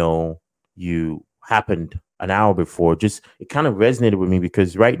 you happened an hour before, just it kind of resonated with me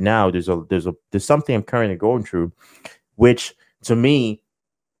because right now there's something I'm currently going through, which to me,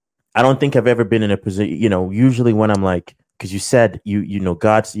 I don't think I've ever been in a position. Usually when I'm like, because you said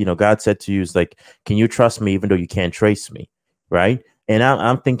God said to you is like, can you trust me even though you can't trace me, right? And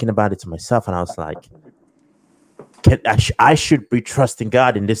I'm thinking about it to myself, and I was like, I should be trusting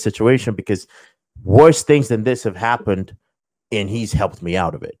God in this situation because worse things than this have happened, and He's helped me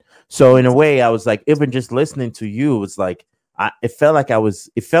out of it. So in a way, I was like, even just listening to you was like, it felt like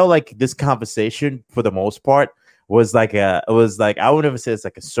it felt like this conversation for the most part it was like I would never say it's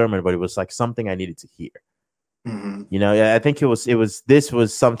like a sermon, but it was like something I needed to hear. Hmm. I think this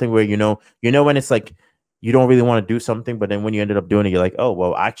was something where when it's like you don't really want to do something, but then when you ended up doing it, you're like, oh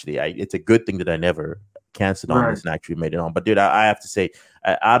well, actually, it's a good thing that I never canceled on Right. this and actually made it on. But dude, I have to say,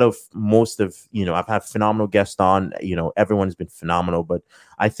 out of most of I've had phenomenal guests on. Everyone has been phenomenal, but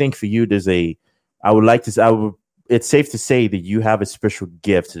I think for you, I would like to. I would. It's safe to say that you have a special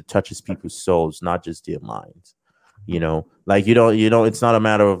gift that touches people's souls, not just their minds. Like it's not a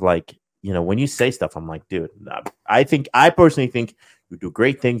matter of like when you say stuff, I'm like, dude, I personally think you do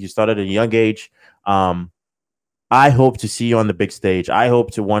great things. You started at a young age. um I hope to see you on the big stage. I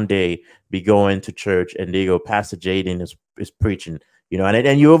hope to one day be going to church and they go, Pastor Jayden is preaching,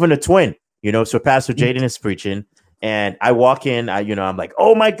 and you're even a twin, so Pastor Jayden is preaching. And I walk in, I'm like,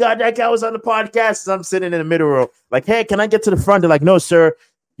 oh my God, that guy was on the podcast. I'm sitting in the middle row, like, hey, can I get to the front? They're like, no, sir.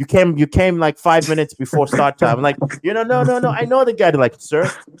 You came like 5 minutes before start time. I'm like, no. I know the guy. They're like, sir,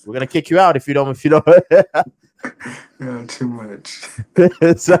 we're gonna kick you out if you don't. Yeah, too much.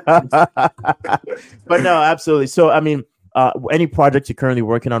 So, but no, absolutely. So, I mean, any projects you're currently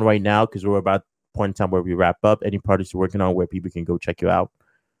working on right now? Because we're about point in time where we wrap up. Any projects you're working on where people can go check you out?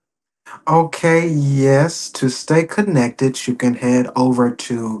 Okay, yes. To stay connected, you can head over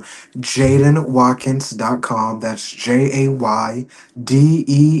to jaydenwatkins.com. That's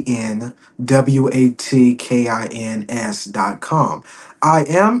JaydenWatkins.com. I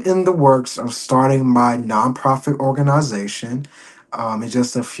am in the works of starting my nonprofit organization. It's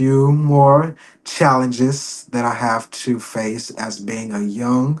just a few more challenges that I have to face as being a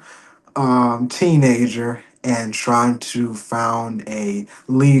young teenager and trying to found a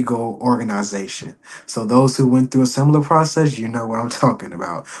legal organization. So those who went through a similar process, you know what I'm talking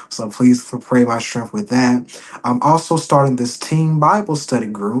about. So please pray my strength with that. I'm also starting this team Bible study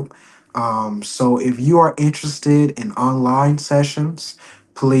group. So if you are interested in online sessions,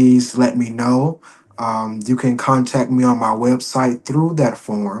 please let me know. You can contact me on my website through that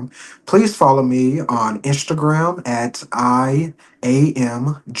form. Please follow me on Instagram at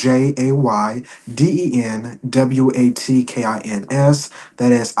IamJayDenWatkins.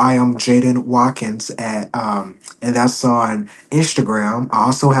 That is I am Jayden Watkins and that's on Instagram. I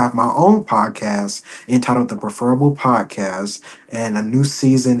also have my own podcast entitled The Preferable Podcast, and a new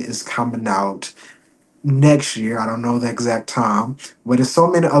season is coming out next year. I don't know the exact time, but there's so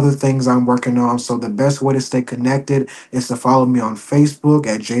many other things I'm working on. So the best way to stay connected is to follow me on Facebook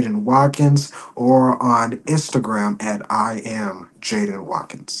at Jayden Watkins or on Instagram at I am Jayden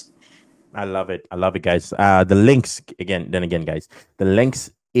Watkins. I love it. I love it, guys. The links again, guys. The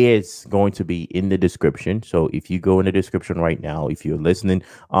links is going to be in the description. So if you go in the description right now, if you're listening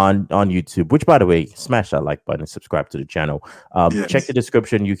on YouTube, which by the way, smash that like button and subscribe to the channel. Check the Yes.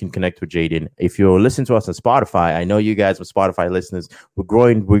 description. You can connect with Jayden. If you're listening to us on Spotify, I know you guys are Spotify listeners. We're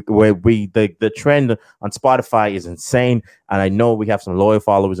growing. The trend on Spotify is insane, and I know we have some loyal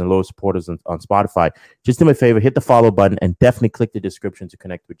followers and loyal supporters on Spotify. Just do me a favor, hit the follow button and definitely click the description to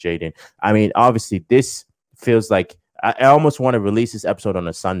connect with Jayden. I mean, obviously, this feels like I almost want to release this episode on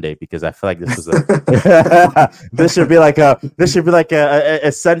a Sunday because I feel like this was a this should be like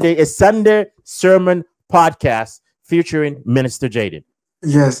a Sunday sermon podcast featuring Minister Jayden.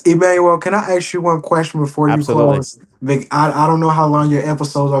 Yes, Emmanuel, can I ask you one question before you Absolutely. close? I don't know how long your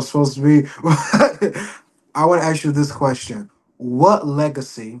episodes are supposed to be, but I want to ask you this question. What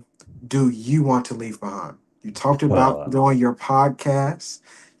legacy do you want to leave behind? You talked about Uh, doing your podcast.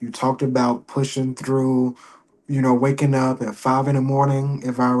 You talked about pushing through, waking up at 5 in the morning,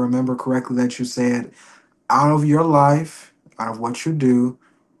 if I remember correctly, that you said, out of your life, out of what you do,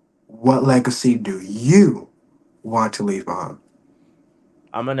 what legacy do you want to leave behind?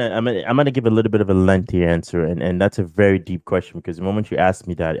 I'm gonna give a little bit of a lengthy answer, and that's a very deep question because the moment you asked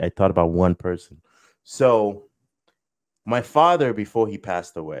me that, I thought about one person. So my father, before he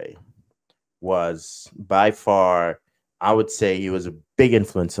passed away, was by far, I would say, he was a big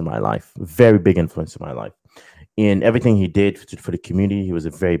influence in my life, very big influence in my life. In everything he did for the community, he was a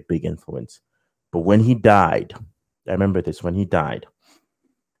very big influence. But when he died, I remember this, when he died,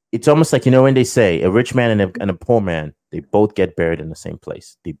 it's almost like, when they say a rich man and a poor man, they both get buried in the same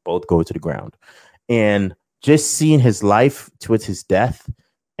place. They both go to the ground. And just seeing his life towards his death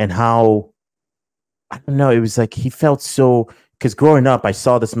and how, I don't know, it was like he felt so, because growing up, I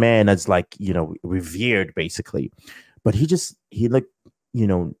saw this man as like, revered basically. But he looked, you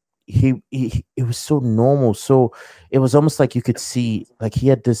know, it was so normal. So it was almost like you could see, like he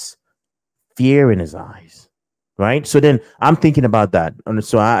had this fear in his eyes. Right. So then I'm thinking about that. And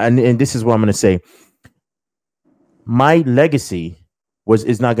this is what I'm going to say. My legacy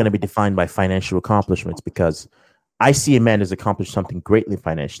is not going to be defined by financial accomplishments because I see a man has accomplished something greatly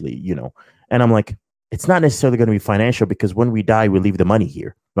financially, and I'm like, it's not necessarily going to be financial because when we die, we leave the money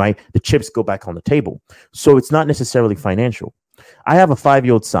here, right? The chips go back on the table. So it's not necessarily financial. I have a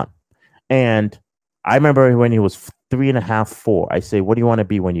 5-year-old son, and I remember when he was 3.5, 4, I say, what do you want to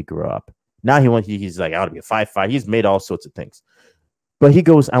be when you grow up? Now he's like, I want to be a 5'5". He's made all sorts of things. But he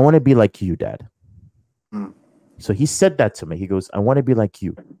goes, I want to be like you, Dad. Mm. So he said that to me. He goes, I want to be like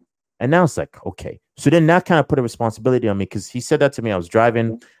you. And now it's like, okay. So then that kind of put a responsibility on me because he said that to me. I was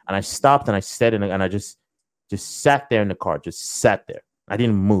driving and I stopped and I said it and I just sat there in the car, just sat there. I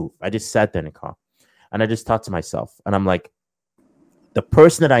didn't move. I just sat there in the car. And I just thought to myself, and I'm like, the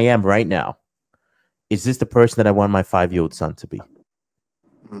person that I am right now, is this the person that I want my 5-year-old son to be?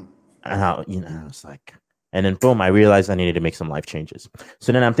 Mm. And how, I was like, and then boom, I realized I needed to make some life changes.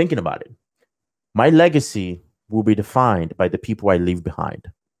 So then I'm thinking about it. My legacy will be defined by the people I leave behind.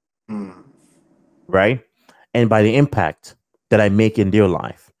 Mm. Right? And by the impact that I make in their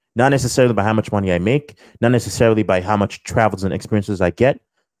life. Not necessarily by how much money I make, not necessarily by how much travels and experiences I get,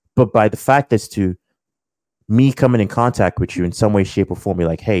 but by the fact as to me coming in contact with you in some way, shape, or form. Be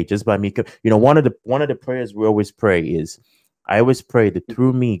like, hey, just by me, one of the prayers we always pray is, I always pray that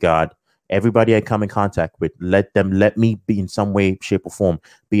through me, God, everybody I come in contact with, let me be in some way, shape, or form,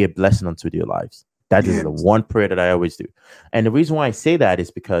 be a blessing unto their lives. That is the Yes. one prayer that I always do. And the reason why I say that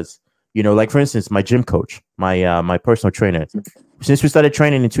is because, like for instance, my gym coach, my personal trainer, since we started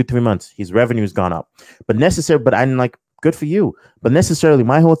training in 2-3 months, his revenue has gone up. But I'm like, good for you. But necessarily,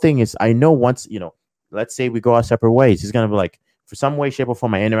 my whole thing is, I know once, let's say we go our separate ways, he's gonna be like, for some way, shape, or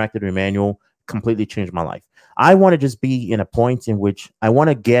form, I interacted with Emmanuel, completely changed my life. I want to just be in a point in which I want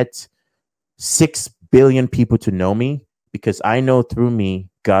to get 6 billion people to know me, because I know through me,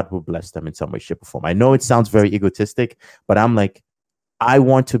 God will bless them in some way, shape, or form. I know it sounds very egotistic, but I'm like, I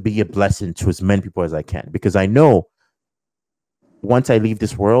want to be a blessing to as many people as I can, because I know once I leave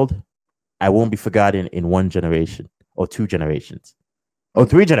this world, I won't be forgotten in one generation or 2 generations or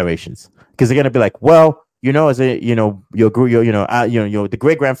 3 generations, because they're gonna be like, well, as a, the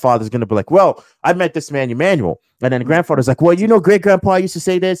great grandfather's gonna be like, well, I met this man Emmanuel, and then the grandfather's like, well, great grandpa used to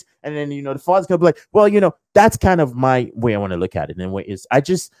say this, and then the father's gonna be like, well, that's kind of my way I want to look at it. And way is, I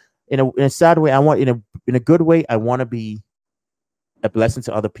just, in a sad way, I want, in a good way, I want to be a blessing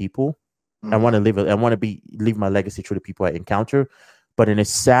to other people. Mhm. I want to be leave my legacy through the people I encounter, but in a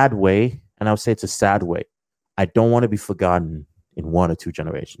sad way, and I'll say it's a sad way, I don't want to be forgotten in 1 or 2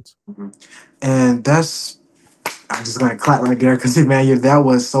 generations. Mhm. And that's, I'm just gonna clap right there because man, that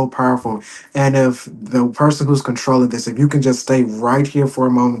was so powerful. And if the person who's controlling this, if you can just stay right here for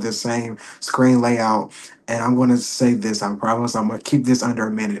a moment, the same screen layout, and I'm gonna say this, I promise I'm gonna keep this under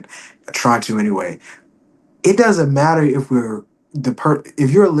a minute. I try to anyway. It doesn't matter if we're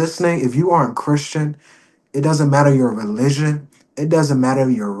if you're listening, if you aren't Christian, it doesn't matter your religion, it doesn't matter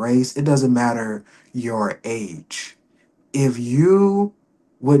your race, it doesn't matter your age. If you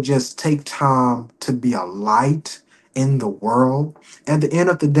would just take time to be a light in the world, at the end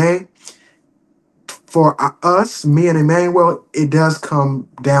of the day, for us, me and Emmanuel, it does come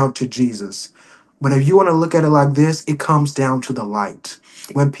down to Jesus. But if you want to look at it like this, it comes down to the light.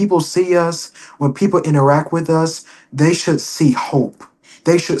 When people see us, when people interact with us, they should see hope.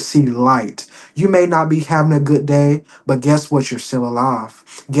 They should see light. You may not be having a good day, but guess what? You're still alive.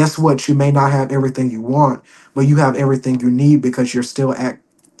 Guess what? You may not have everything you want, but you have everything you need because you still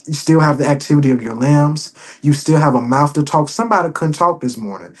have the activity of your limbs. You still have a mouth to talk. Somebody couldn't talk this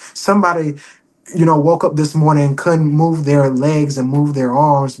morning. Somebody woke up this morning and couldn't move their legs and move their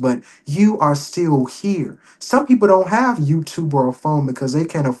arms, but you are still here. Some people don't have YouTube or a phone because they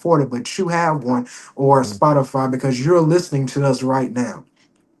can't afford it, but you have one, or Mm. Spotify because you're listening to us right now.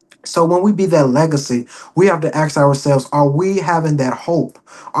 So when we be that legacy, we have to ask ourselves, are we having that hope?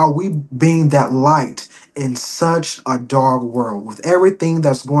 Are we being that light in such a dark world? With everything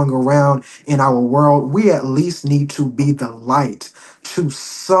that's going around in our world, we at least need to be the light to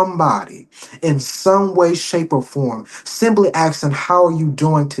somebody in some way, shape, or form. Simply asking, how are you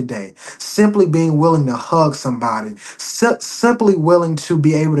doing today? Simply being willing to hug somebody. Simply willing to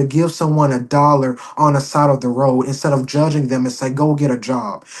be able to give someone $1 on the side of the road instead of judging them and say, go get a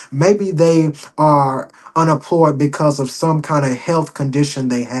job. Maybe they are unemployed because of some kind of health condition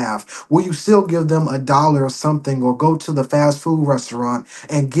they have. Will you still give them $1 or something, or go to the fast food restaurant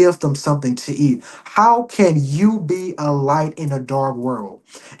and give them something to eat? How can you be a light in a dark world?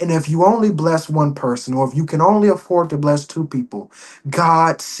 And if you only bless one person, or if you can only afford to bless two people,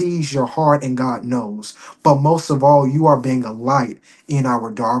 God sees your heart and God knows. But most of all, you are being a light in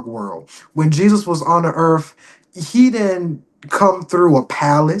our dark world. When Jesus was on the earth, he didn't come through a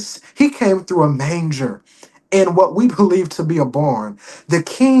palace. He came through a manger in what we believe to be a barn. The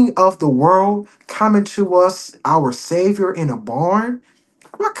king of the world coming to us, our savior, in a barn.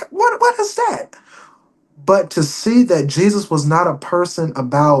 What is that? But to see that Jesus was not a person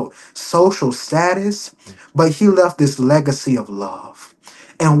about social status, but he left this legacy of love.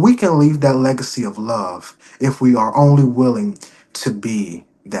 And we can leave that legacy of love if we are only willing to be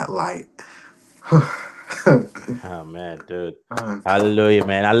that light. Oh man, dude. Hallelujah,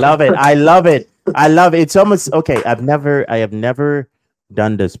 man. I love it. I love it. It's almost okay. I have never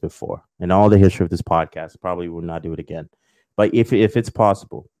done this before in all the history of this podcast. Probably will not do it again. But if it's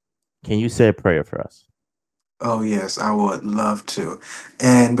possible, can you say a prayer for us? Oh, yes, I would love to.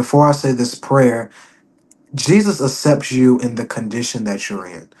 And before I say this prayer, Jesus accepts you in the condition that you're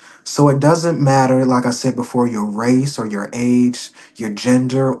in. So it doesn't matter, like I said before, your race or your age, your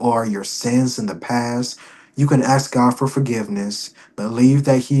gender, or your sins in the past. You can ask God for forgiveness, believe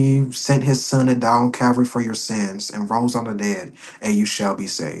that He sent His Son to die on Calvary for your sins and rose on the dead, and you shall be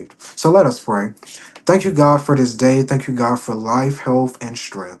saved. So let us pray. Thank you, God, for this day. Thank you, God, for life, health, and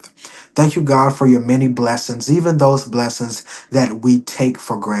strength. Thank you, God, for your many blessings, even those blessings that we take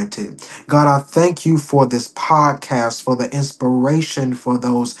for granted. God, I thank you for this podcast, for the inspiration for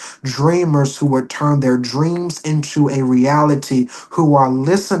those dreamers who would turn their dreams into a reality, who are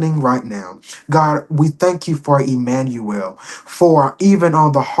listening right now. God, we thank you for Emmanuel, for even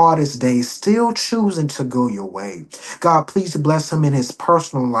on the hardest days, still choosing to go your way. God, please bless him in his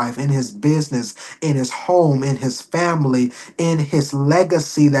personal life, in his business, in his home, in his family, in his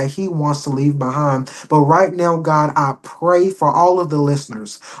legacy that he wants to leave behind. But right now, God, I pray for all of the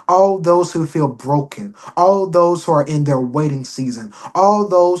listeners, all those who feel broken, all those who are in their waiting season, all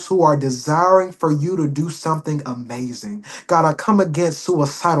those who are desiring for you to do something amazing. God, I come against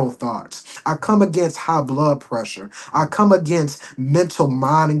suicidal thoughts. I come against high blood pressure. I come against mental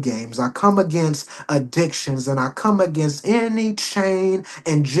mind games. I come against addictions, and I come against any chain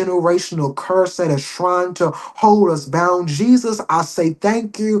and generational curse that is trying to hold us bound. Jesus, I say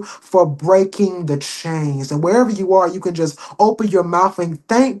thank you for breaking the chains. And wherever you are, you can just open your mouth and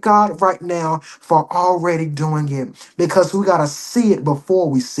thank God right now for already doing it, because we got to see it before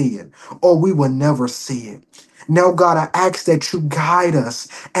we see it, or we will never see it. Now, God, I ask that you guide us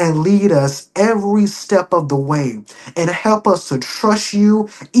and lead us every step of the way and help us to trust you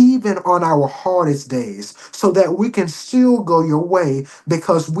even on our hardest days, so that we can still go your way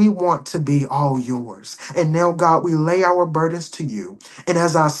because we want to be all yours. And now, God, we lay our burdens to you. And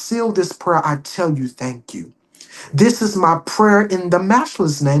as I seal this prayer, I tell you thank you. This is my prayer in the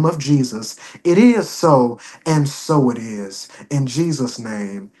matchless name of Jesus. It is so, and so it is. In Jesus'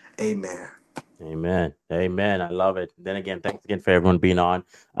 name, amen. Amen. Amen. I love it. Then again, thanks again for everyone being on.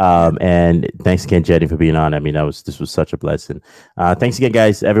 Yeah. And thanks again, Jenny, for being on. I mean, this was such a blessing. Thanks again,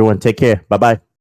 guys. Everyone, take care. Bye bye.